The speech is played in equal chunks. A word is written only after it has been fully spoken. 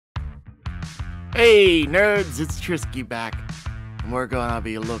Hey nerds, it's Trisky back, and we're gonna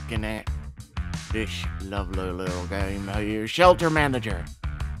be looking at this lovely little game here, Shelter Manager.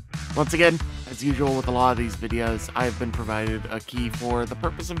 Once again, as usual with a lot of these videos, I've been provided a key for the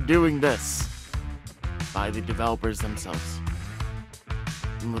purpose of doing this by the developers themselves.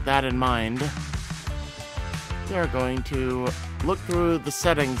 And with that in mind, we are going to look through the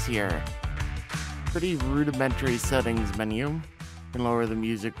settings here. Pretty rudimentary settings menu. You can lower the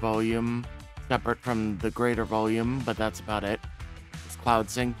music volume separate from the greater volume, but that's about it. It's Cloud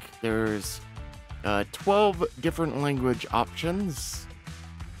Sync. There's 12 different language options,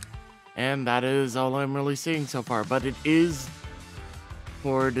 and that is all I'm really seeing so far. But it is,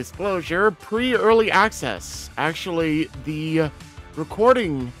 for disclosure, pre-early access. Actually, the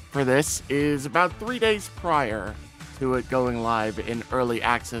recording for this is about 3 days prior to it going live in early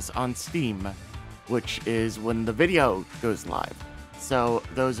access on Steam, which is when the video goes live. So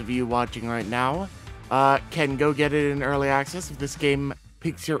those of you watching right now can go get it in early access if this game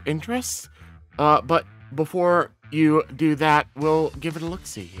piques your interest. But before you do that, we'll give it a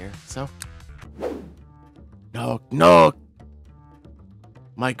look-see here. So, knock.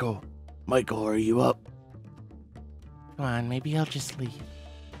 Michael, are you up? Come on, maybe I'll just leave.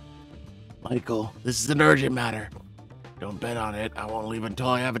 Michael, this is an urgent matter. Don't bet on it. I won't leave until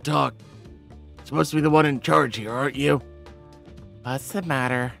I have a talk. You're supposed to be the one in charge here, aren't you? What's the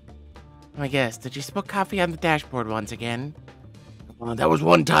matter? I guess, did you spill coffee on the dashboard once again? Come on, that was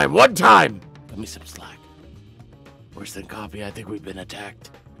one time! Give me some slack. Worse than coffee, I think we've been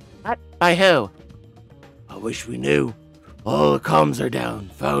attacked. What? By who? I wish we knew. All the comms are down.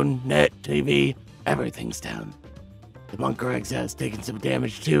 Phone, net, TV, everything's down. The bunker exit has taken some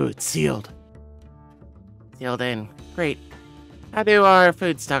damage too. It's sealed. Sealed in. Great. How do our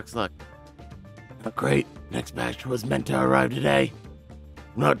food stocks look? Not great. Next batch was meant to arrive today.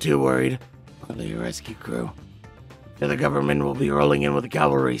 I'm not too worried. Only a rescue crew. The government will be rolling in with the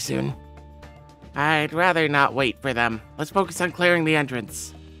cavalry soon. I'd rather not wait for them. Let's focus on clearing the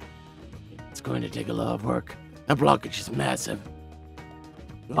entrance. It's going to take a lot of work. That blockage is massive.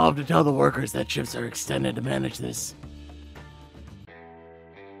 You'll have to tell the workers that shifts are extended to manage this.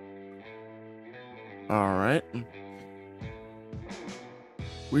 Alright.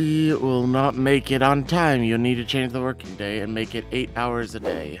 We will not make it on time. You'll need to change the working day and make it 8 hours a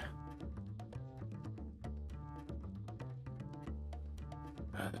day.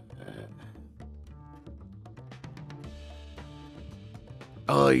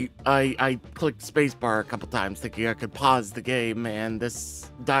 I clicked spacebar a couple times thinking I could pause the game, and this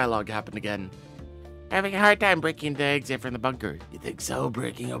dialogue happened again. Having a hard time breaking the exit from the bunker. You think so?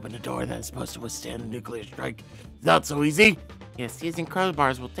 Breaking open a door that's supposed to withstand a nuclear strike is not so easy? Yes, using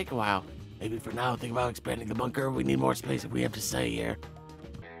crowbars will take a while. Maybe for now, think about expanding the bunker. We need more space if we have to stay here.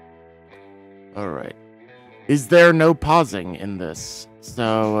 Alright. Is there no pausing in this?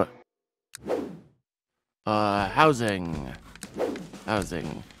 So... housing.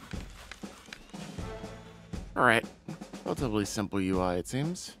 Alright. Relatively simple UI, it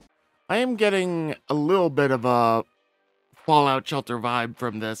seems. I am getting a little bit of a Fallout Shelter vibe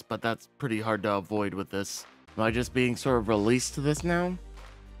from this, but that's pretty hard to avoid with this. Am I just being sort of released to this now?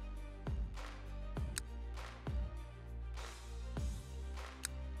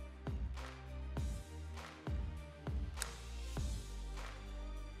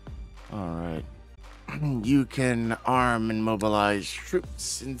 Alright. You can arm and mobilize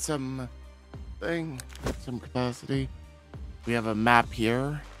troops in some capacity. We have a map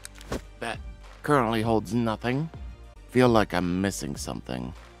here that currently holds nothing. Feel like I'm missing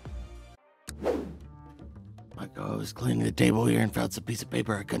something. I was cleaning the table here and found some piece of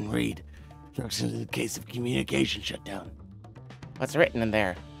paper I couldn't read. Instructions in case of communication shutdown. What's written in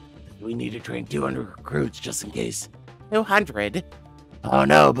there? We need to train 200 recruits just in case. 200? Oh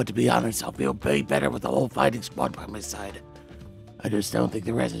no, but to be honest, I'll feel way better with the whole fighting squad by my side. I just don't think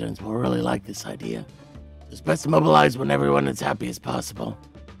the residents will really like this idea. It's best to mobilize when everyone is happy as possible.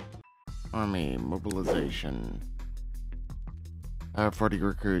 Army mobilization. 40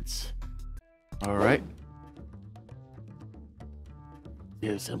 recruits. Alright. See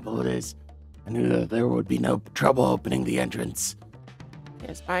how simple it is. I knew that there would be no trouble opening the entrance.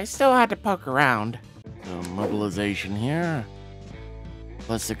 Yes, but I still had to poke around. So mobilization here.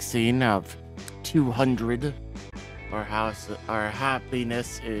 Plus 16 of 200. Our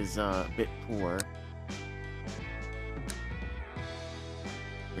happiness is a bit poor.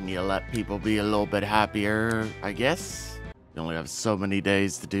 We need to let people be a little bit happier, I guess. You only have so many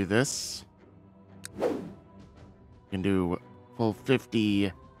days to do this. You can do full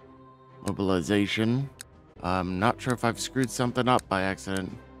 50 mobilization. I'm not sure if I've screwed something up by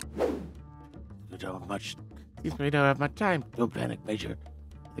accident. don't have much. Seems we don't have much time. Don't panic, Major.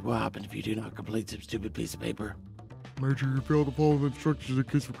 I think what happens if you do not complete some stupid piece of paper? Major, you failed to follow the instructions in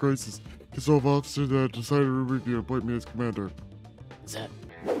case of crisis. Dissolve officer that decided to remove you and appoint me as commander. Is that?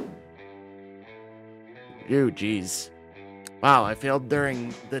 Ew, jeez. Wow, I failed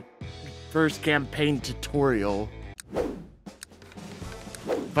during the first campaign tutorial.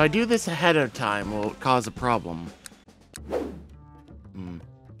 If I do this ahead of time, will it cause a problem?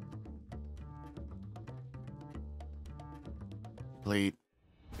 Complete.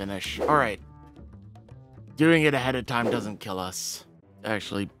 Finish. Alright. Doing it ahead of time doesn't kill us.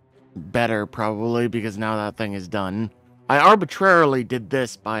 Actually, better probably, because now that thing is done. I arbitrarily did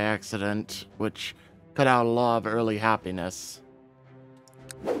this by accident, which cut out a lot of early happiness.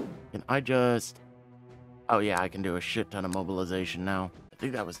 Can I just... Oh yeah, I can do a shit ton of mobilization now. I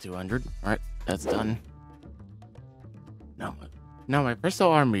think that was 200. Alright, that's done. Now my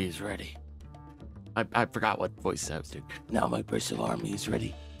personal army is ready. I forgot what voice I was doing. Now my personal army is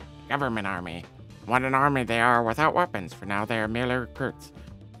ready. Government army. What an army they are without weapons. For now, they are merely recruits.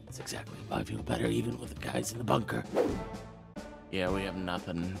 That's exactly how I feel better even with the guys in the bunker. Yeah, we have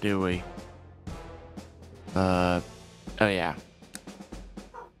nothing, do we? Oh yeah.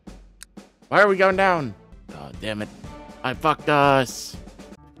 Why are we going down? God damn it. I fucked us.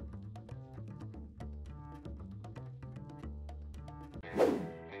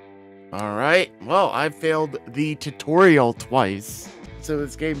 Alright, well, I failed the tutorial twice. So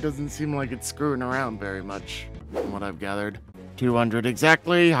this game doesn't seem like it's screwing around very much, from what I've gathered. 200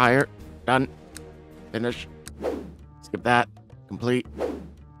 exactly, higher, done, finish, skip that, complete.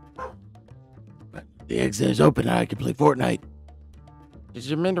 The exit is open and I can play Fortnite. Did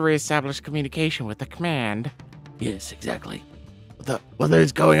you mean to reestablish communication with the command? Yes, exactly. What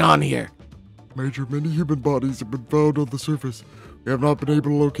is going on here? Major, many human bodies have been found on the surface. We have not been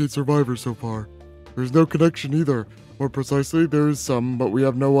able to locate survivors so far. There is no connection either. More precisely, there is some, but we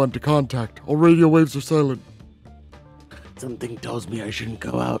have no one to contact. All radio waves are silent. Something tells me I shouldn't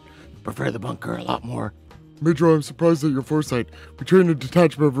go out. Prefer the bunker a lot more. Major, I'm surprised at your foresight. We trained a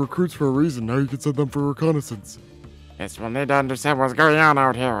detachment of recruits for a reason. Now you can send them for reconnaissance. Yes, we'll need to understand what's going on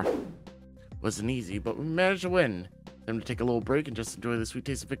out here. Wasn't easy, but we managed to win. Time to take a little break and just enjoy the sweet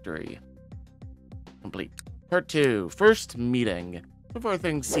taste of victory. Complete. Part 2. First meeting. So far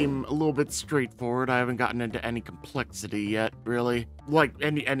things seem a little bit straightforward. I haven't gotten into any complexity yet, really. Like,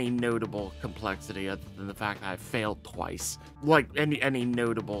 any notable complexity other than the fact that I failed twice. Like, any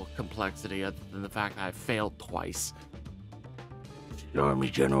notable complexity other than the fact that I failed twice. Army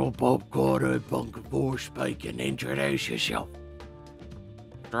General Bob Carter, Bunker 4 speaking. Introduce yourself.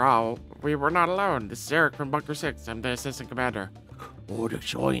 After all, we were not alone. This is Eric from Bunker 6. I'm the assistant commander. Order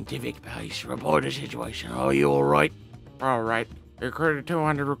scientific base. Report the situation. Are you alright? Alright. We recruited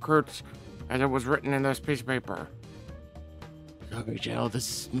 200 recruits, as it was written in this piece of paper. Sorry, General. This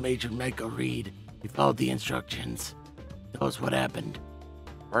is Major Mako Reed. We followed the instructions. Tell us what happened.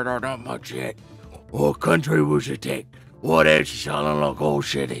 We don't know much yet. What country was attacked? What else is sounding like all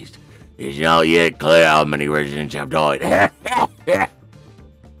cities? It's not yet clear how many residents have died.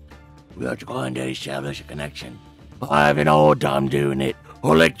 We have to go in to establish a connection. I have an hard time doing it.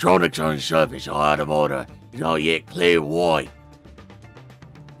 Electronics on the surface are out of order. It's not yet clear why.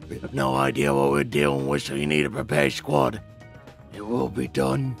 We have no idea what we're dealing with, so you need a prepared squad. It will be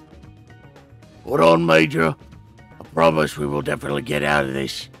done. Hold on, Major. I promise we will definitely get out of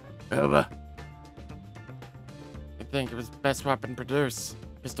this. Over. I think it was the best weapon produced.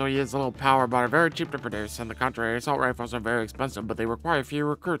 Pistol yields a little power, but are very cheap to produce. On the contrary, assault rifles are very expensive, but they require few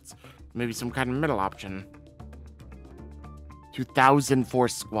recruits. Maybe some kind of middle option. 2,000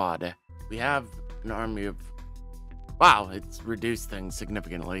 force squad. We have an army of... Wow, it's reduced things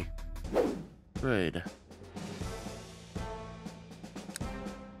significantly. Good.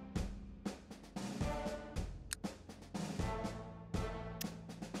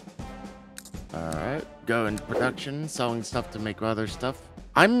 Alright, go into production, selling stuff to make other stuff.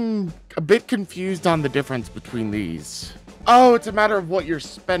 I'm a bit confused on the difference between these. Oh, it's a matter of what you're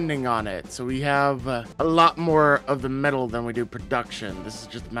spending on it. So we have a lot more of the metal than we do production. This is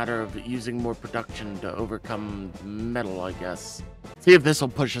just a matter of using more production to overcome metal, I guess. See if this will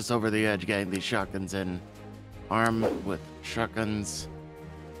push us over the edge, getting these shotguns in. Arm with shotguns.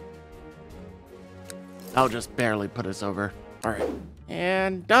 That'll just barely put us over. Alright,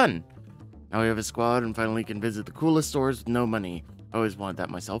 and done. Now we have a squad and finally can visit the coolest stores with no money. I always wanted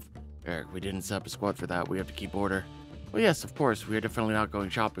that myself. Eric, we didn't set up a squad for that. We have to keep order. Well, yes, of course. We are definitely not going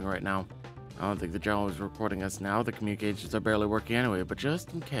shopping right now. I don't think the general is recording us now. The communications are barely working anyway, but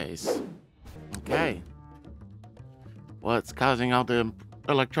just in case. Okay. What's causing all the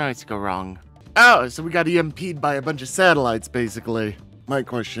electronics to go wrong? Oh, so we got EMP'd by a bunch of satellites, basically. My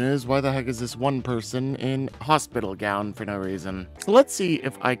question is, why the heck is this one person in hospital gown for no reason? So let's see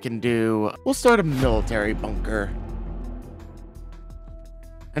if I can do... We'll start a military bunker.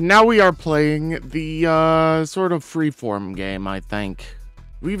 And now we are playing the, sort of freeform game, I think.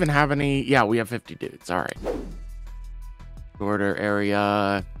 Do we even have any... Yeah, we have 50 dudes. Alright. Order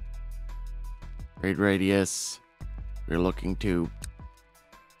area. Raid radius. We're looking to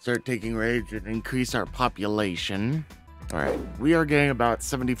start taking raids and increase our population. Alright, we are getting about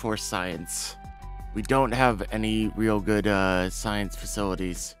 74 science. We don't have any real good science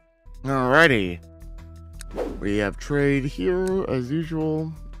facilities. Alrighty. We have trade here, as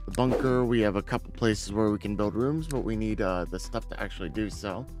usual. The bunker, we have a couple places where we can build rooms, but we need the stuff to actually do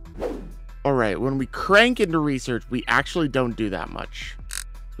so. Alright, when we crank into research, we actually don't do that much.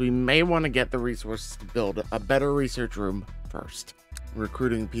 We may want to get the resources to build a better research room first.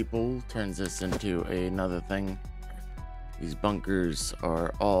 Recruiting people turns this into another thing. These bunkers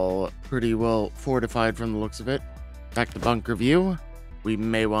are all pretty well fortified from the looks of it. Back to bunker view. We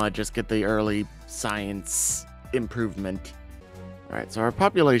may want to just get the early science improvement. Alright, so our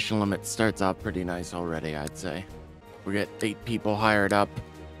population limit starts out pretty nice already, I'd say. We get 8 people hired up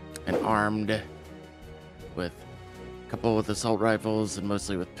and armed with a couple with assault rifles and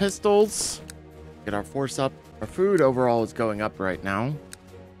mostly with pistols. Get our force up. Our food overall is going up right now.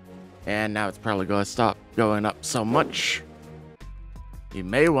 And now it's probably going to stop going up so much. You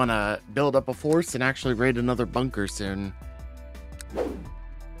may want to build up a force and actually raid another bunker soon.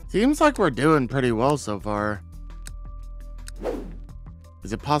 Seems like we're doing pretty well so far.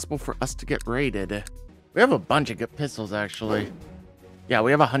 Is it possible for us to get raided? We have a bunch of good pistols, actually. Yeah,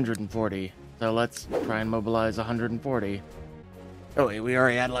 we have 140. So let's try and mobilize 140. Oh wait, we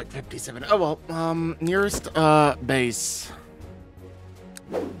already had like 57. Oh well, nearest base.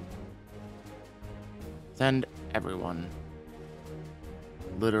 Send everyone.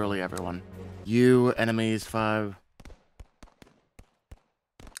 Literally everyone. You, enemies, 5.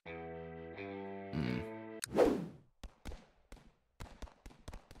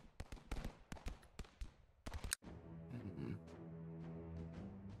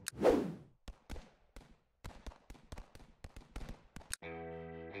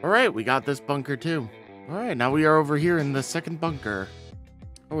 Alright, we got this bunker too. Alright, now we are over here in the second bunker.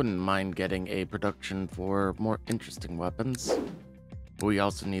 I wouldn't mind getting a production for more interesting weapons. But we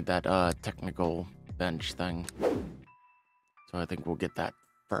also need that technical bench thing. So I think we'll get that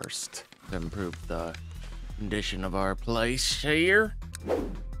first to improve the condition of our place here.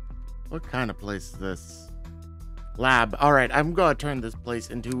 What kind of place is this? Lab. Alright, I'm gonna turn this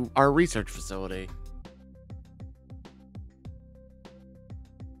place into our research facility.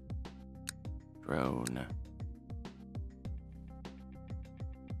 Drone.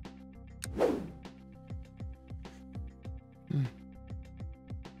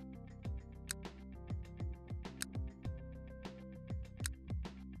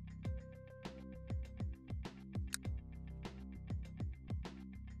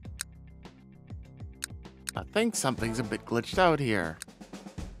 I think something's a bit glitched out here.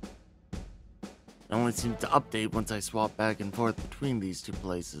 It only seems to update once I swap back and forth between these two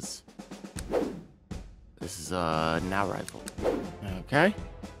places. This is a now rifle. Okay.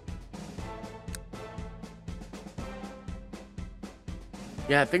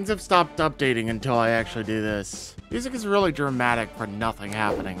 Yeah, things have stopped updating until I actually do this. Music is really dramatic for nothing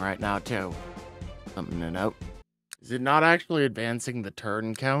happening right now, too. Something to note. Is it not actually advancing the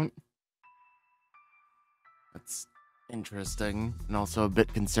turn count? That's interesting and also a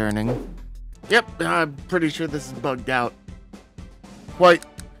bit concerning. Yep, I'm pretty sure this is bugged out. Quite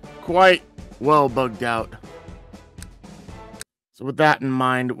well bugged out. So with that in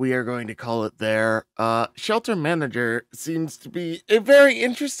mind, we are going to call it there. Shelter Manager seems to be a very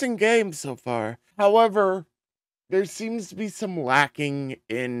interesting game so far. However, there seems to be some lacking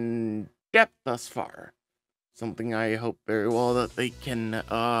in depth thus far. Something I hope very well that they can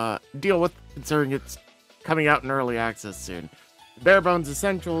deal with, considering it's coming out in early access soon. The bare bones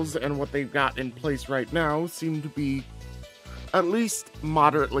essentials and what they've got in place right now seem to be at least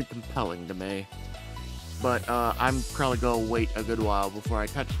moderately compelling to me. But I'm probably going to wait a good while before I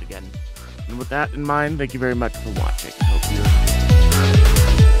touch it again. And with that in mind, thank you very much for watching. Hope you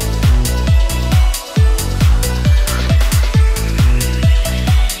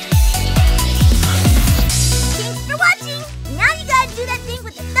Thanks for watching! Now you gotta do that thing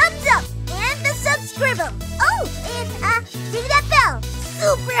with the thumbs up and the subscribe. Oh, and ding that bell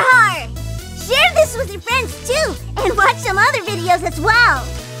super hard! Share this with your friends too, and watch some other videos as well.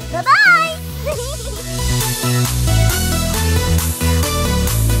 Bye-bye!